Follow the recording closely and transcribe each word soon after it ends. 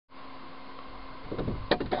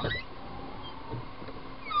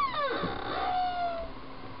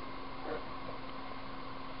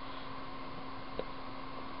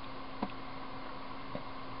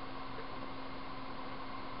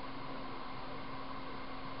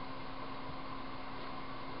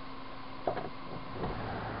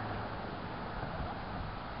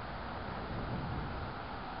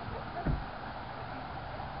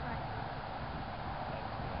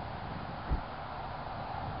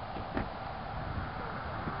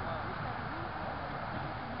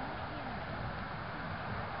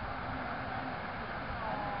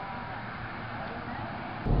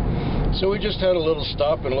So we just had a little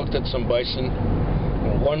stop and looked at some bison,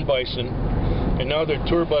 one bison, and now their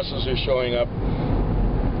tour buses are showing up,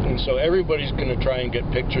 and so everybody's going to try and get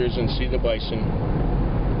pictures and see the bison.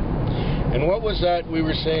 And what was that we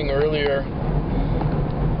were saying earlier?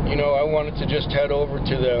 You know, I wanted to just head over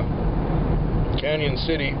to the Canyon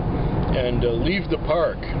City and leave the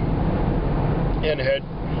park and head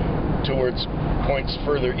towards points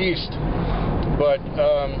further east, but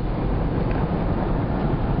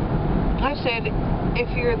I said,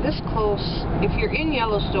 if you're this close, if you're in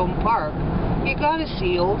Yellowstone Park, you gotta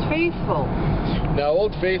see Old Faithful. Now,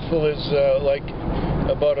 Old Faithful is like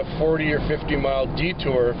about a 40 or 50 mile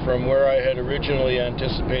detour from where I had originally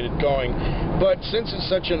anticipated going. But since it's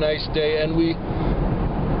such a nice day and we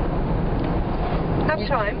have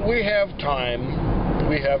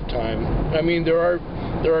time. I mean, there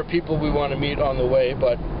are people we want to meet on the way,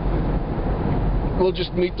 but we'll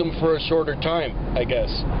just meet them for a shorter time, I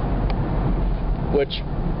guess. Which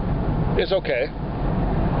is okay.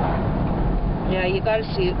 Yeah, you gotta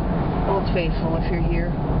see Old Faithful if you're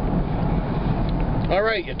here.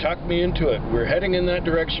 Alright, you talked me into it. We're heading in that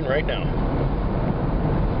direction right now.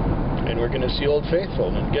 And we're going to see Old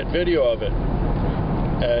Faithful and get video of it.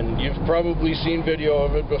 And you've probably seen video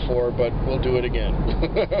of it before, but we'll do it again.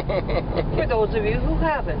 For those of you who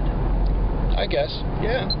haven't. I guess,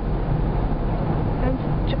 yeah. And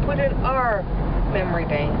to put in our memory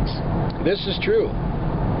banks. This is true.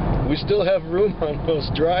 We still have room on those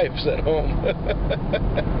drives at home.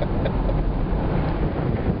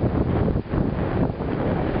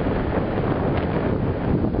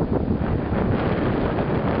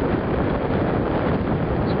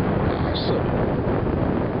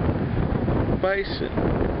 Awesome.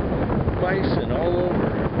 Bison all over.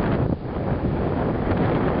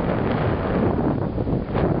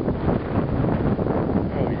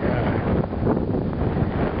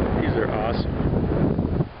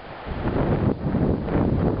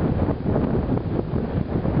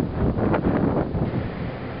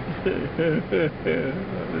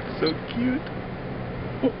 That's so cute.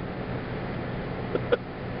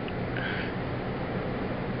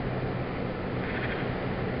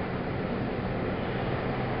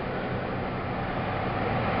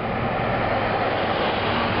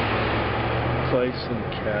 Bison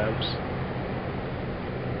calves.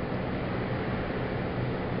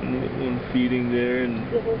 And one feeding there, and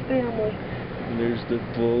the whole family. And there's the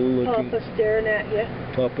bull looking. Papa staring at you.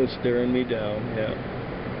 Papa staring me down, yeah.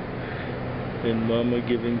 And Mama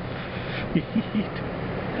giving feed.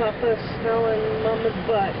 Papa smelling Mama's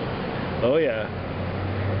butt. Oh yeah,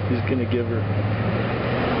 he's gonna give her.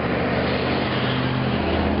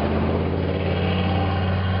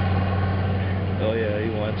 Oh yeah, he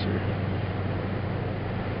wants her.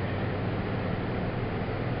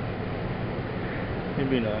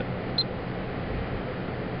 Maybe not.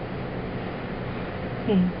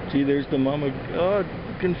 See, there's the mama. Oh,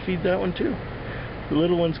 you can feed that one too. The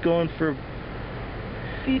little one's going for.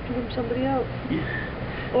 Feed from somebody else.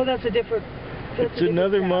 Yeah. Oh, that's a different. It's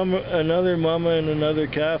another mama, and another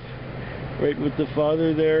calf, right with the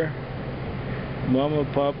father there. Mama,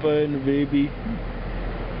 Papa, and the baby.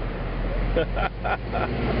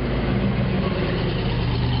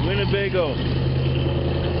 Winnebago.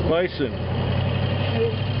 Bison.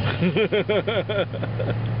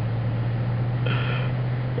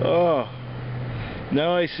 Oh,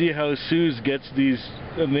 now I see how Suze gets these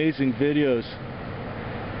amazing videos.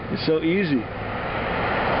 It's so easy.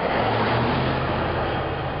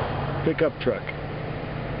 Pickup truck.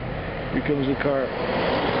 Here comes a car.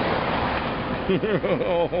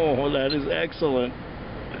 Oh, that is excellent.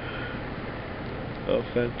 Oh,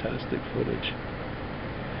 fantastic footage.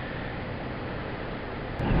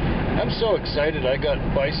 I'm so excited I got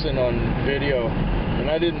bison on video, and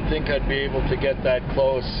I didn't think I'd be able to get that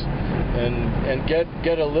close and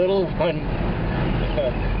get a little one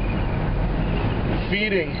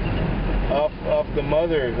feeding off the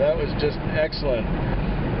mother. That was just excellent.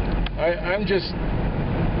 I'm just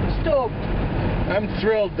stoked. I'm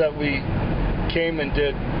thrilled that we came and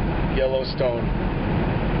did Yellowstone.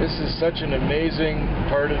 This is such an amazing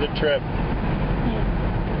part of the trip.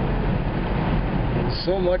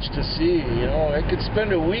 So much to see, you know. I could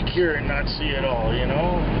spend a week here and not see it all, you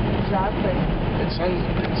know. Exactly. It's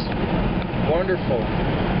wonderful.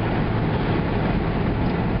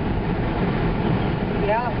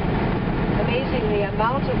 Yeah. Amazing the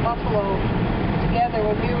amount of buffalo together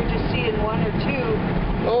when we were just seeing one or two.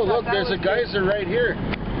 Oh, look, there's a geyser right here.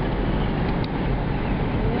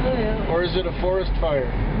 Oh, yeah. Or is it a forest fire?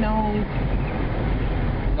 No.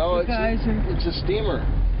 No, It's a geyser. It's a steamer.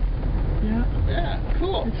 Yeah. Yeah,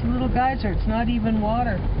 cool. It's a little geyser. It's not even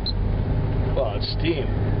water. Well, it's steam.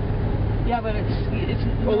 Yeah, but it's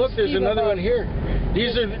Oh, look, there's steam another above. one here.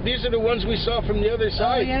 These are the ones we saw from the other Oh,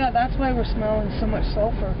 side. yeah, that's why we're smelling so much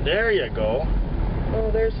sulfur. There you go.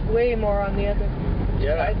 Oh, there's way more on the other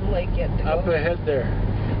side of the lake yet to go. Up ahead there.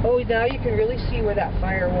 Oh, now you can really see where that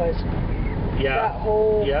fire was. Yeah. That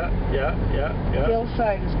whole Yeah.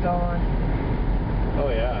 hillside is gone. Oh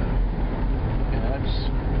yeah. And that's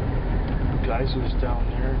geysers down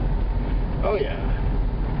there. Oh yeah.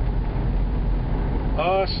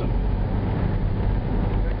 Awesome.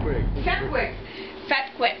 Quick. Fetwick.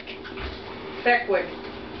 Fetwick. Beckwood.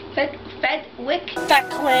 Fetwick.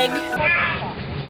 Fetwick.